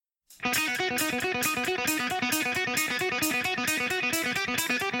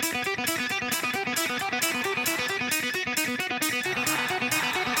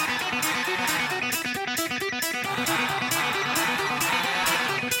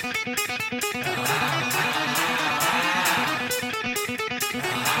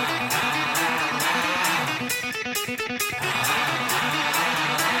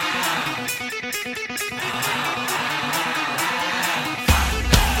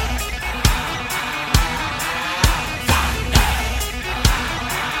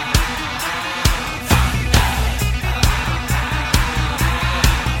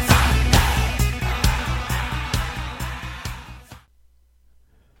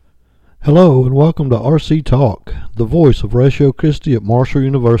Hello and welcome to RC Talk, the voice of Ratio Christi at Marshall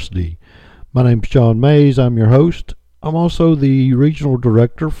University. My name's John Mays. I'm your host. I'm also the regional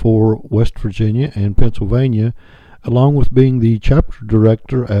director for West Virginia and Pennsylvania, along with being the chapter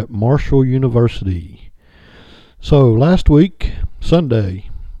director at Marshall University. So last week, Sunday,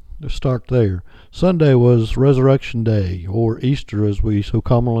 let's start there. Sunday was Resurrection Day, or Easter as we so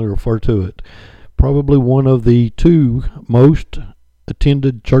commonly refer to it. Probably one of the two most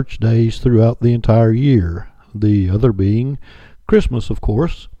attended church days throughout the entire year, the other being Christmas, of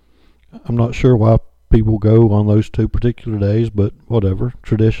course. I'm not sure why people go on those two particular days, but whatever,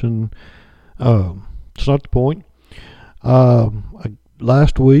 tradition. It's not the point.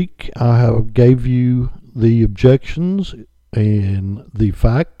 Last week I gave you the objections and the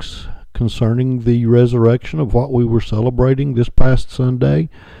facts concerning the resurrection of what we were celebrating this past Sunday.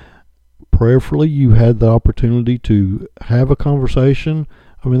 Prayerfully, you had the opportunity to have a conversation.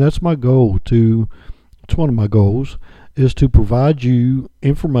 I mean, that's my goal. It's one of my goals, is to provide you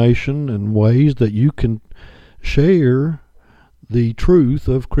information and ways that you can share the truth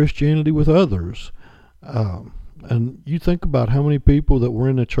of Christianity with others. And you think about how many people that were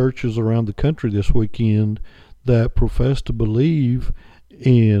in the churches around the country this weekend that profess to believe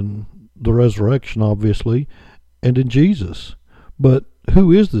in the resurrection, obviously, and in Jesus. But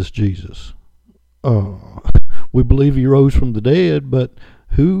who is this Jesus? We believe he rose from the dead, but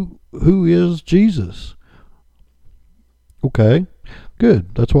who is Jesus? Okay,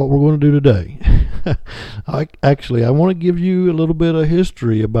 good. That's what we're going to do today. I want to give you a little bit of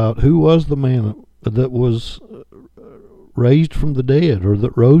history about who was the man that was raised from the dead, or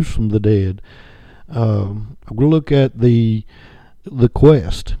that rose from the dead. I'm going to look at the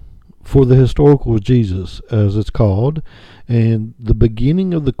quest for the historical Jesus, as it's called, and the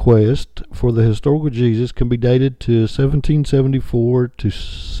beginning of the quest for the historical Jesus can be dated to 1774 to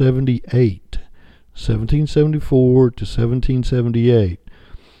 78, 1774 to 1778,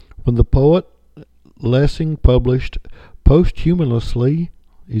 when the poet Lessing published posthumously,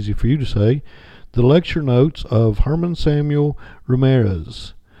 easy for you to say, the lecture notes of Herman Samuel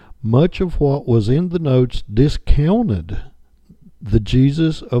Ramirez. Much of what was in the notes discounted the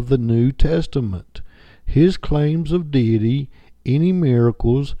Jesus of the New Testament, his claims of deity, any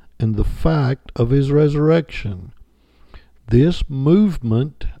miracles, and the fact of his resurrection. This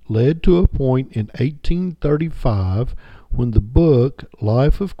movement led to a point in 1835 when the book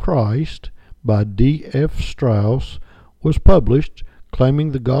Life of Christ by D.F. Strauss was published,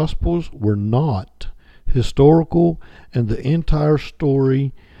 claiming the Gospels were not historical and the entire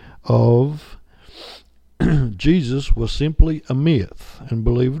story of Jesus was simply a myth. And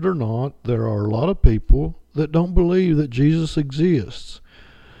believe it or not, there are a lot of people that don't believe that Jesus exists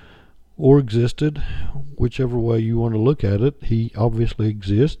or existed, whichever way you want to look at it. He obviously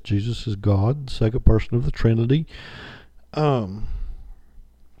exists. Jesus is God, the second person of the Trinity. However,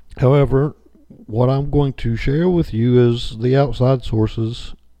 what I'm going to share with you is the outside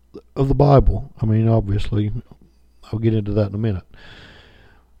sources of the Bible. I mean, obviously, I'll get into that in a minute.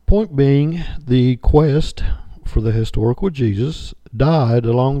 Point being, the quest for the historical Jesus died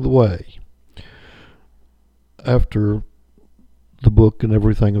along the way after the book and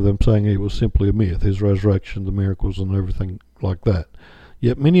everything of them saying it was simply a myth, his resurrection, the miracles, and everything like that.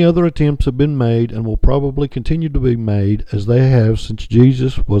 Yet many other attempts have been made and will probably continue to be made, as they have since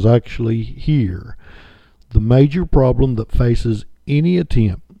Jesus was actually here. The major problem that faces any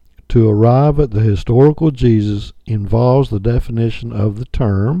attempt to arrive at the historical Jesus involves the definition of the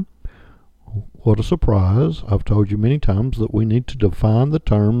term. What a surprise. I've told you many times that we need to define the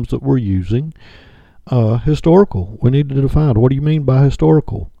terms that we're using. Historical. We need to define, what do you mean by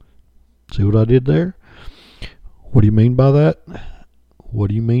historical? See what I did there? What do you mean by that? What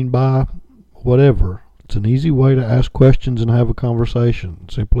do you mean by whatever? It's an easy way to ask questions and have a conversation.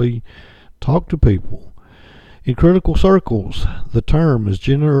 Simply talk to people. In critical circles, the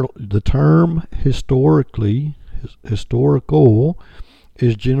historical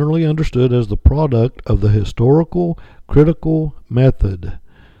is generally understood as the product of the historical critical method.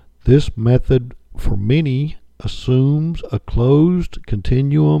 This method, for many, assumes a closed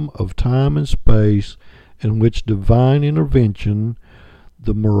continuum of time and space in which divine intervention,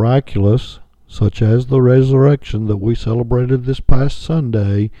 the miraculous, such as the resurrection that we celebrated this past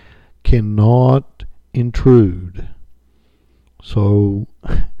Sunday, cannot intrude. So,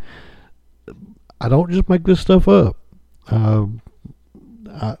 I don't just make this stuff up.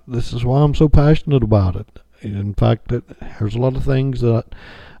 This is why I'm so passionate about it. In fact, there's a lot of things that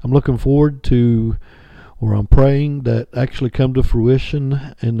I'm looking forward to, or I'm praying that actually come to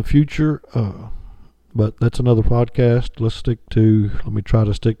fruition in the future. But that's another podcast. Let me try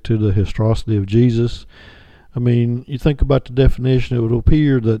to stick to the historicity of Jesus. I mean, you think about the definition, it would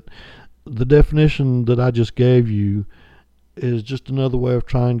appear that the definition that I just gave you is just another way of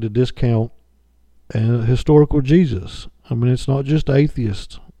trying to discount a historical Jesus. I mean, it's not just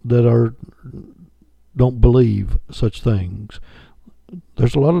atheists that don't believe such things.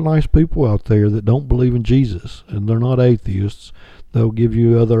 There's a lot of nice people out there that don't believe in Jesus, and they're not atheists. They'll give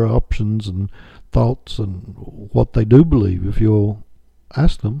you other options and thoughts and what they do believe if you'll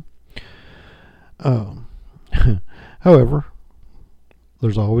ask them. However,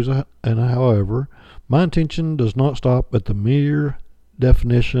 there's always a however. My intention does not stop at the mere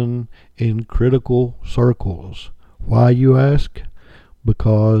definition in critical circles. Why, you ask?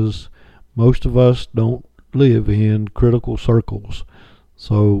 Because most of us don't live in critical circles.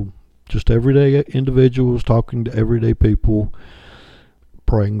 So, just everyday individuals talking to everyday people,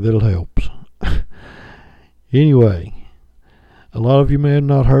 praying that it helps. Anyway, a lot of you may have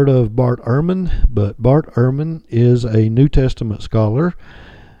not heard of Bart Ehrman, but Bart Ehrman is a New Testament scholar.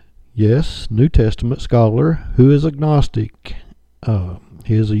 Yes, New Testament scholar who is agnostic.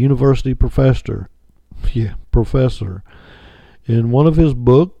 He is a university professor. In one of his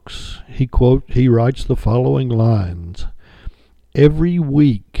books, he writes the following lines: "Every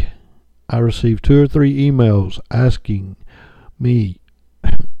week I receive 2 or 3 emails asking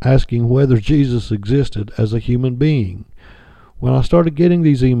whether Jesus existed as a human being. When I started getting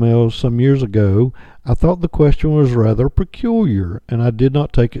these emails some years ago, I thought the question was rather peculiar, and I did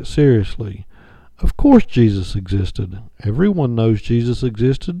not take it seriously. Of course Jesus existed. Everyone knows Jesus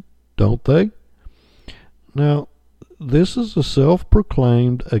existed, don't they?" Now, this is a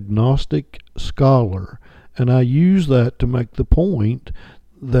self-proclaimed agnostic scholar, and I use that to make the point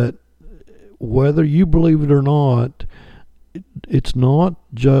that whether you believe it or not, it's not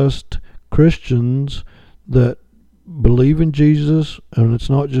just Christians that believe in Jesus, and it's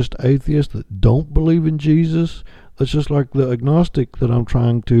not just atheists that don't believe in Jesus. That's just like the agnostic that I'm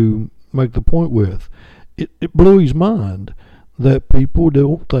trying to make the point with. It blew his mind that people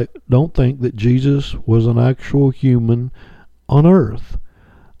don't think that Jesus was an actual human on earth.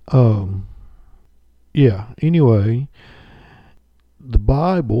 Anyway, the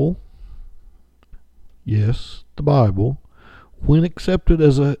Bible, when accepted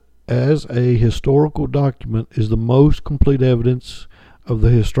as a historical document, is the most complete evidence of the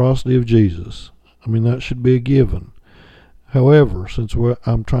historicity of Jesus. I mean, that should be a given. However, since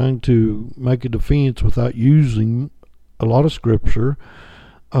I'm trying to make a defense without using a lot of scripture,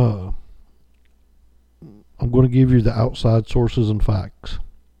 I'm going to give you the outside sources and facts.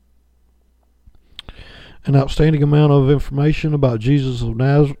 An outstanding amount of information about Jesus of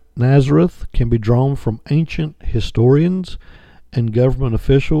Nazareth can be drawn from ancient historians and government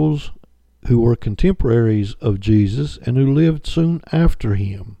officials who were contemporaries of Jesus and who lived soon after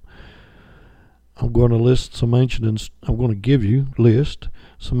him. I'm going to give you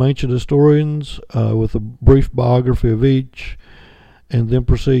some ancient historians with a brief biography of each, and then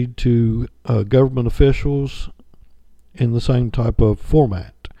proceed to government officials in the same type of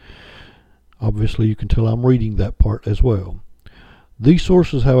format. Obviously, you can tell I'm reading that part as well. These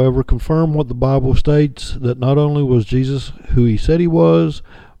sources, however, confirm what the Bible states, that not only was Jesus who he said he was,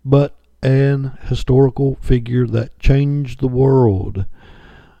 but an historical figure that changed the world.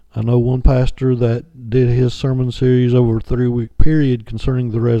 I know one pastor that did his sermon series over a 3-week period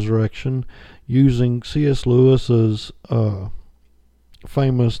concerning the resurrection, using C.S. Lewis's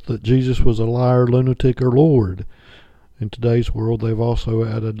famous that Jesus was a liar, lunatic, or Lord. In today's world, they've also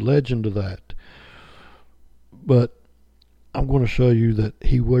added legend to that. But I'm going to show you that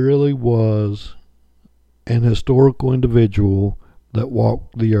he really was an historical individual that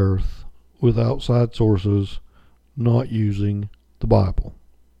walked the earth with outside sources, not using the Bible.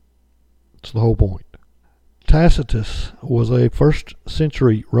 That's the whole point. Tacitus was a 1st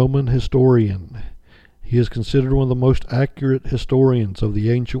century Roman historian. He is considered one of the most accurate historians of the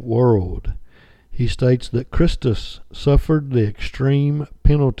ancient world. He states that Christus suffered the extreme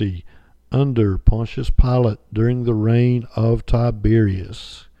penalty under Pontius Pilate during the reign of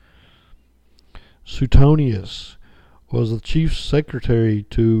Tiberius. Suetonius was the chief secretary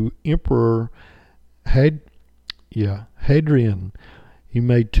to Emperor Hadrian. He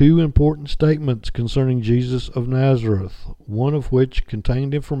made two important statements concerning Jesus of Nazareth, one of which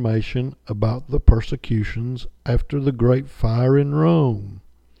contained information about the persecutions after the Great Fire in Rome.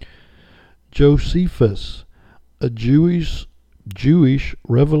 Josephus, a Jewish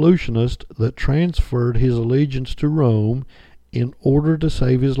revolutionist that transferred his allegiance to Rome in order to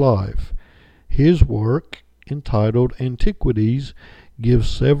save his life. His work, entitled Antiquities, gives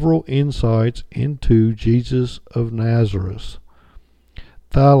several insights into Jesus of Nazareth.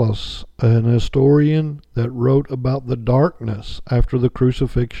 Thallus, an historian that wrote about the darkness after the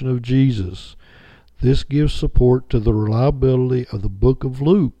crucifixion of Jesus. This gives support to the reliability of the book of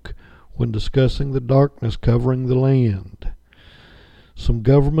Luke when discussing the darkness covering the land. Some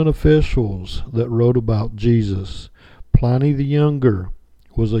government officials that wrote about Jesus. Pliny the Younger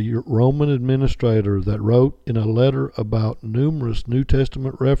was a Roman administrator that wrote in a letter about numerous New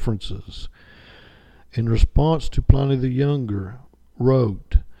Testament references. In response to Pliny the Younger,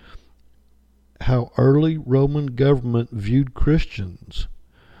 wrote how early Roman government viewed Christians.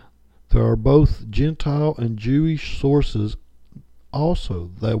 There are both Gentile and Jewish sources.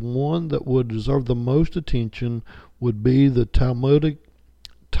 Also, the one that would deserve the most attention would be the Talmudic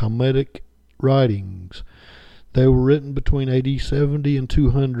writings. They were written between AD 70 and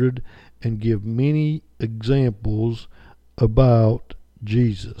 200 and give many examples about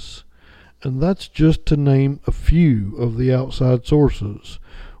Jesus. And that's just to name a few of the outside sources.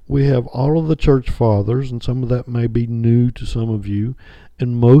 We have all of the church fathers, and some of that may be new to some of you,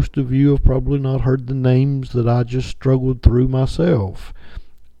 and most of you have probably not heard the names that I just struggled through myself.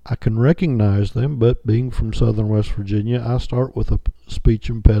 I can recognize them, but being from southern West Virginia, I start with a speech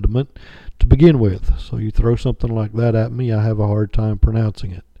impediment to begin with. So you throw something like that at me, I have a hard time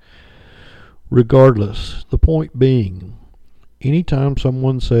pronouncing it. Regardless, the point being, anytime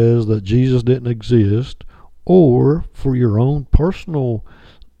someone says that Jesus didn't exist, or for your own personal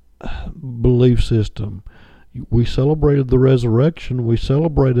belief system, we celebrated the resurrection, we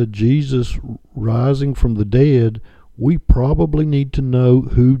celebrated Jesus rising from the dead, we probably need to know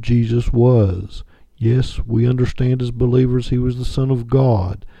who Jesus was. Yes, we understand as believers he was the Son of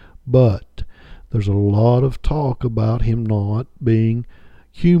God, but there's a lot of talk about him not being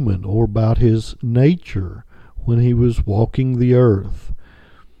human or about his nature when he was walking the earth.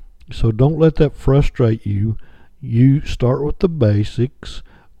 So don't let that frustrate you. You start with the basics.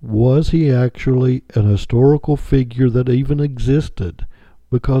 Was he actually an historical figure that even existed?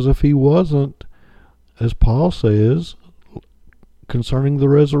 Because if he wasn't, as Paul says concerning the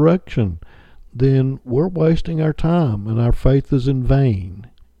resurrection, then we're wasting our time and our faith is in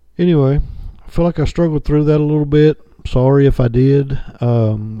vain. Anyway, I feel like I struggled through that a little bit. Sorry if I did.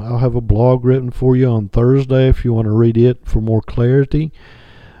 I'll have a blog written for you on Thursday if you want to read it for more clarity.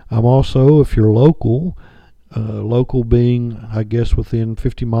 I'm also, if you're local being, I guess, within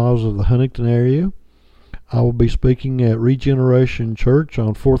 50 miles of the Huntington area, I will be speaking at Regeneration Church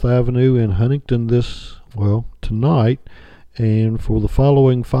on 4th Avenue in Huntington tonight, and for the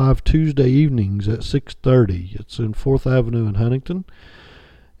following 5 Tuesday evenings at 6:30. It's in 4th Avenue in Huntington.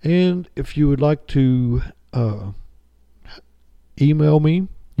 And if you would like to email me,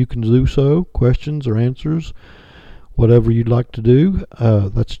 you can do so, questions or answers, whatever you'd like to do.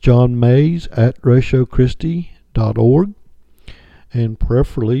 That's John Mays at RatioChristi.org. And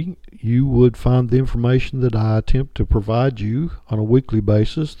preferably, you would find the information that I attempt to provide you on a weekly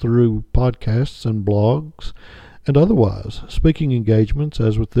basis through podcasts and blogs and otherwise. Speaking engagements,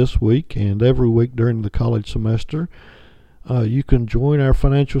 as with this week and every week during the college semester, you can join our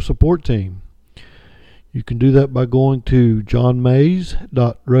financial support team. You can do that by going to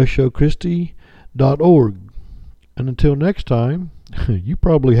johnmays.ratiochristi.org. And until next time, you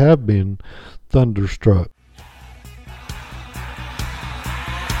probably have been thunderstruck.